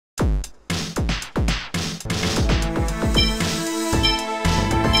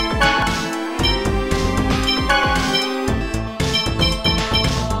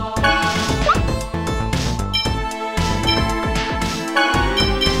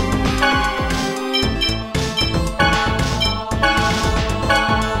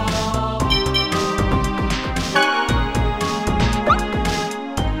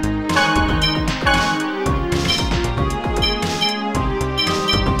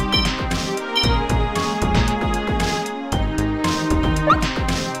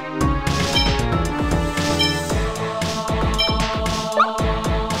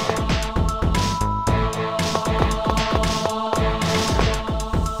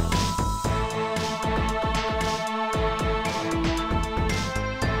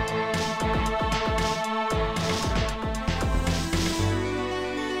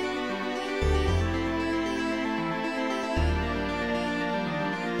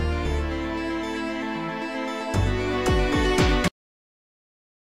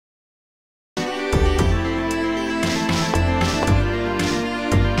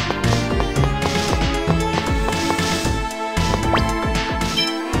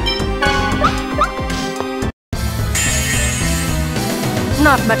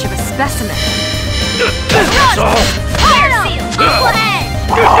not much of a specimen. Fire seal! Flag!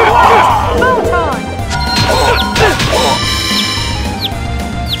 Photon!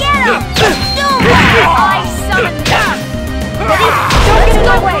 Get him! Doom! I summon them! Ready? Don't get in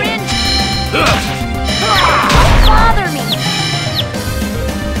my way! Don't bother me!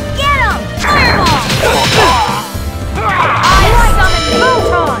 Get him! Fireball! I summon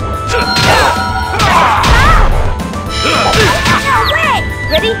Photon! No way!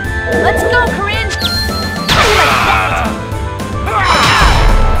 Ready? Let's go, Corinne! How you like that?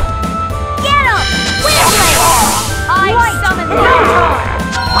 Get him! Windblade! I summon Photon!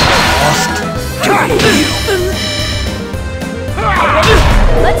 Ready?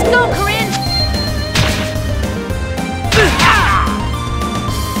 Let's go, Corinne!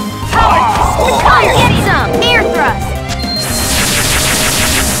 Fire! Get some! Air thrust!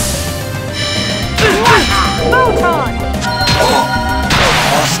 Photon!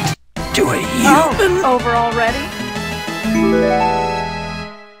 To a human? Oh, over already?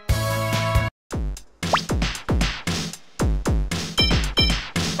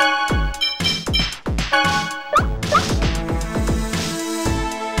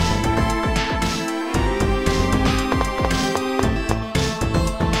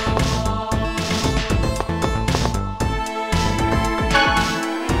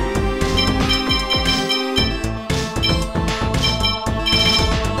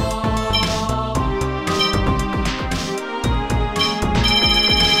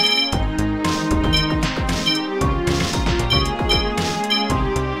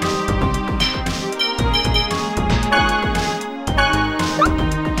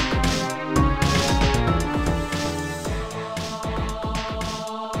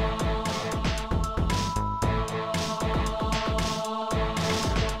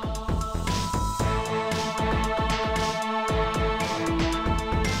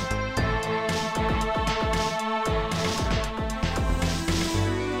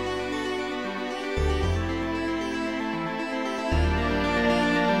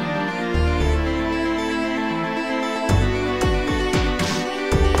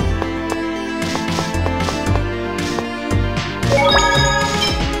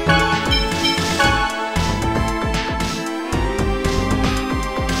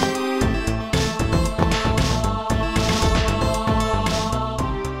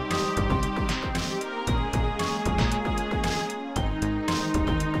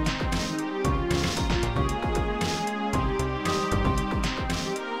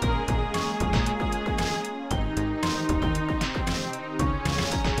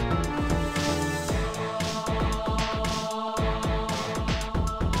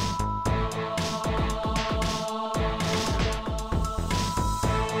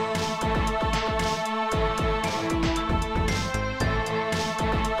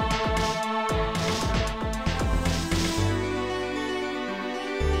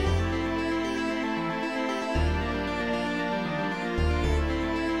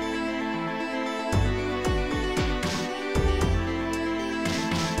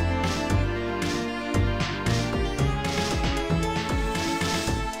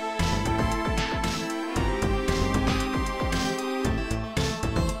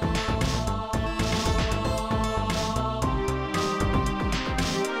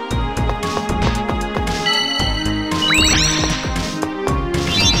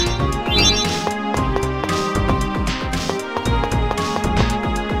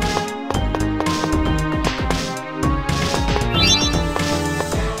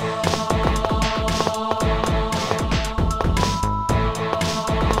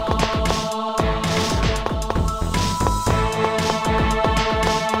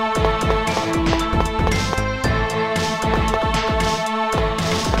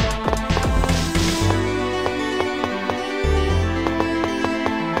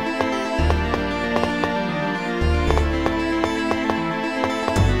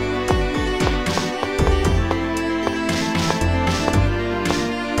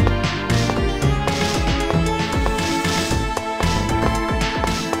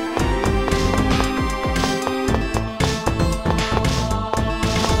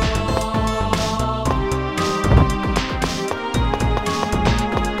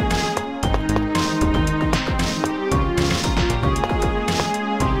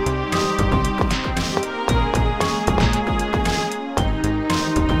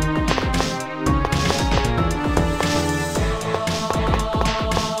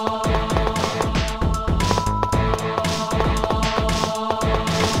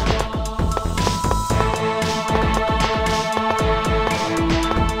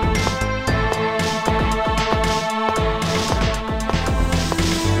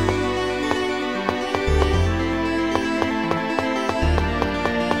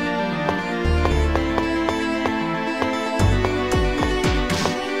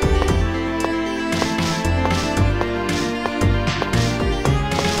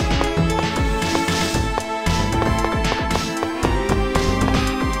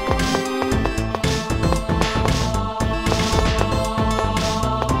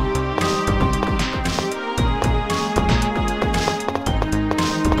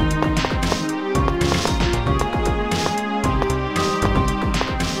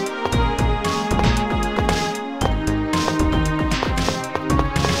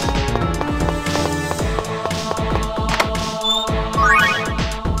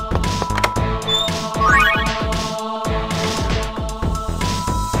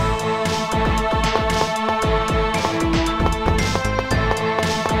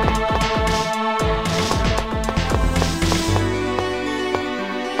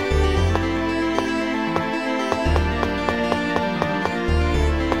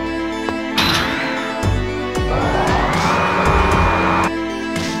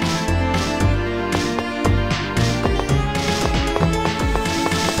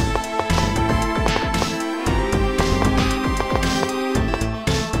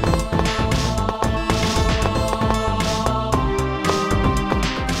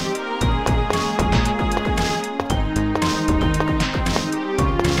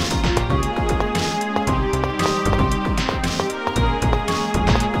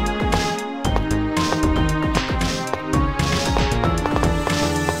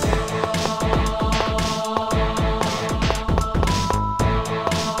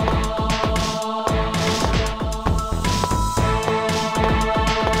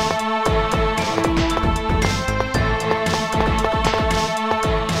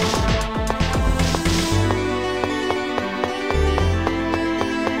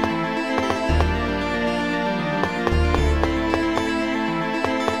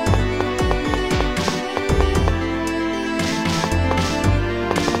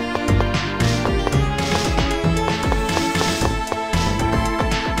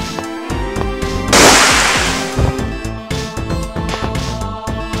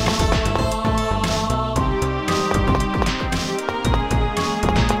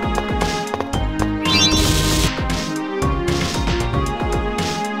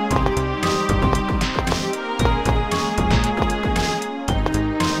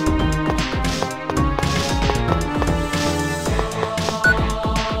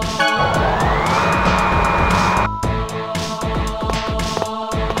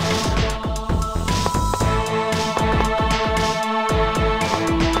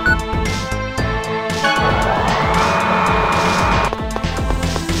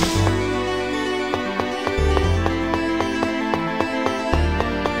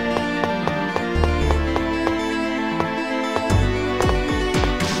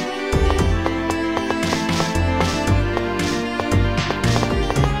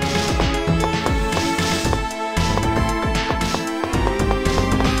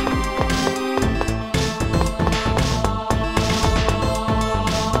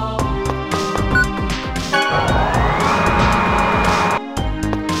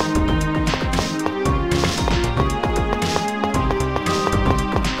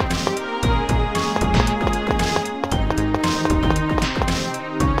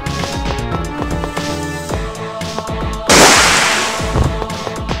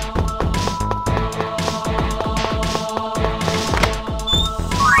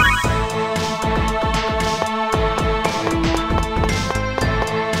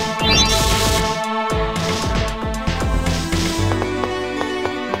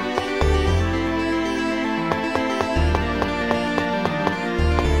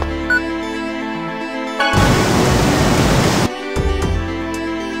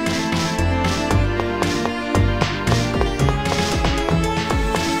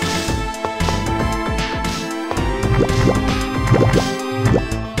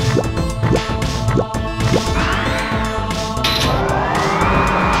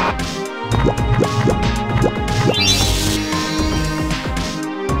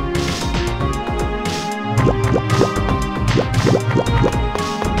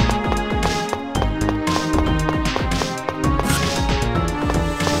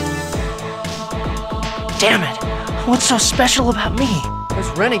 What's so special about me? Those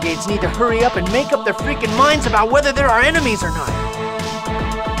renegades need to hurry up and make up their freaking minds about whether they're our enemies or not.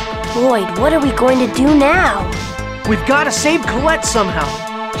 Lloyd, what are we going to do now? We've got to save Colette somehow.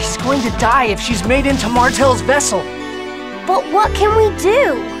 She's going to die if she's made into Martel's vessel. But what can we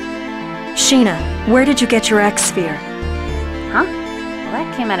do? Sheena, where did you get your X-Sphere? Huh? Well,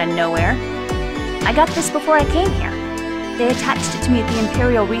 that came out of nowhere. I got this before I came here. They attached it to me at the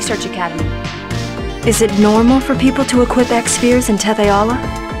Imperial Research Academy. Is it normal for people to equip X-Spheres in Tethe'alla?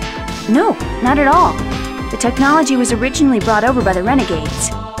 No, not at all. The technology was originally brought over by the renegades.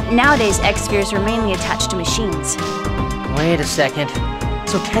 Nowadays, X-Spheres are mainly attached to machines. Wait a second.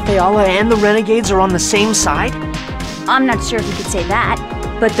 So Tethe'alla and the renegades are on the same side? I'm not sure if you could say that,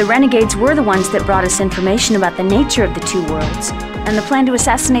 but the renegades were the ones that brought us information about the nature of the two worlds, and the plan to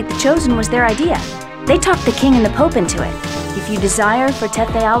assassinate the Chosen was their idea. They talked the King and the Pope into it. If you desire for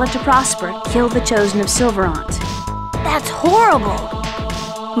Tethe'alla to prosper, kill the Chosen of Sylverant. That's horrible.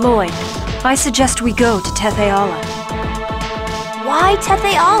 Lloyd, I suggest we go to Tethe'alla. Why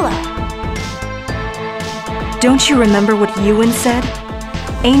Tethe'alla? Don't you remember what Ewan said?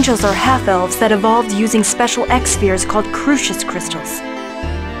 Angels are half-elves that evolved using special X-Spheres called Crucius crystals.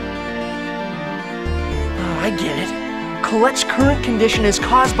 Oh, I get it. Colette's current condition is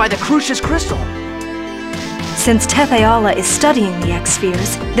caused by the Crucius crystal. Since Tethe'alla is studying the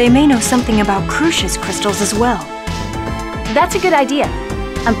X-Spheres, they may know something about Crucius crystals as well. That's a good idea.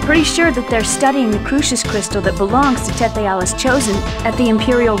 I'm pretty sure that they're studying the Crucius crystal that belongs to Tethe'alla's Chosen at the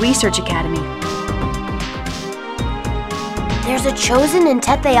Imperial Research Academy. There's a Chosen in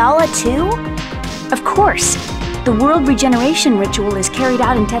Tethe'alla too? Of course. The world regeneration ritual is carried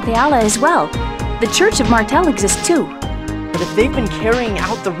out in Tethe'alla as well. The Church of Martel exists too. But if they've been carrying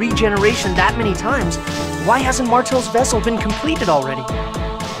out the regeneration that many times, why hasn't Martel's vessel been completed already?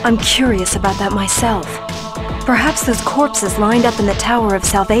 I'm curious about that myself. Perhaps those corpses lined up in the Tower of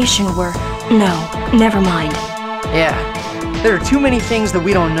Salvation were... No, never mind. Yeah, there are too many things that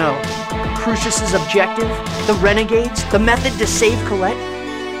we don't know. Crucius's objective, the renegades, the method to save Colette.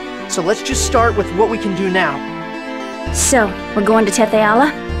 So let's just start with what we can do now. So, we're going to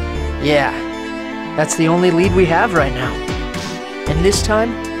Tethe'alla? Yeah, that's the only lead we have right now. And this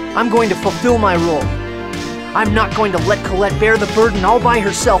time, I'm going to fulfill my role. I'm not going to let Colette bear the burden all by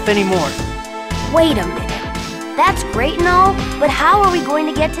herself anymore. Wait a minute. That's great and all, but how are we going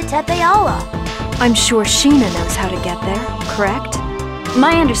to get to Tethe'alla? I'm sure Sheena knows how to get there, correct?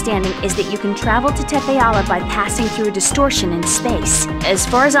 My understanding is that you can travel to Tethe'alla by passing through a distortion in space. As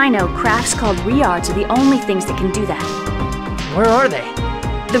far as I know, crafts called Riards are the only things that can do that. Where are they?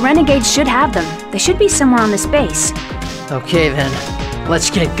 The renegades should have them. They should be somewhere on this base. Okay then, let's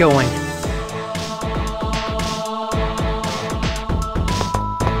get going.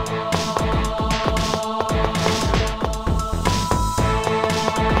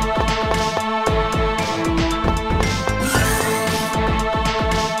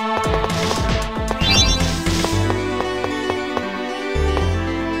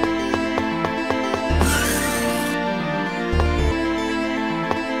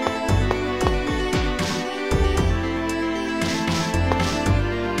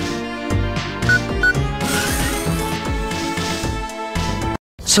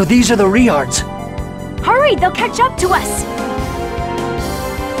 So these are the Riards. Hurry, they'll catch up to us!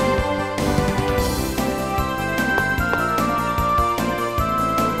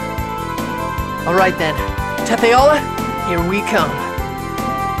 All right then, Tethe'alla, here we come.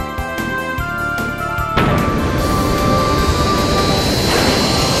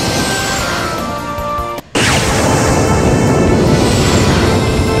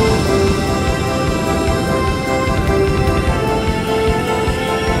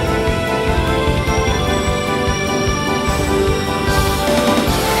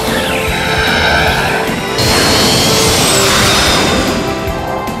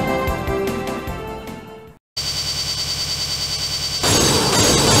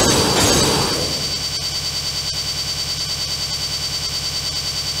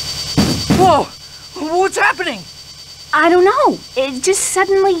 Whoa! What's happening? I don't know. It just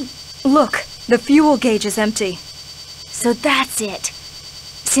suddenly... Look, the fuel gauge is empty. So that's it.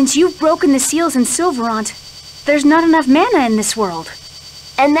 Since you've broken the seals in Sylverant, there's not enough mana in this world.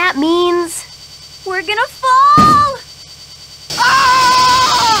 And that means... We're gonna fall!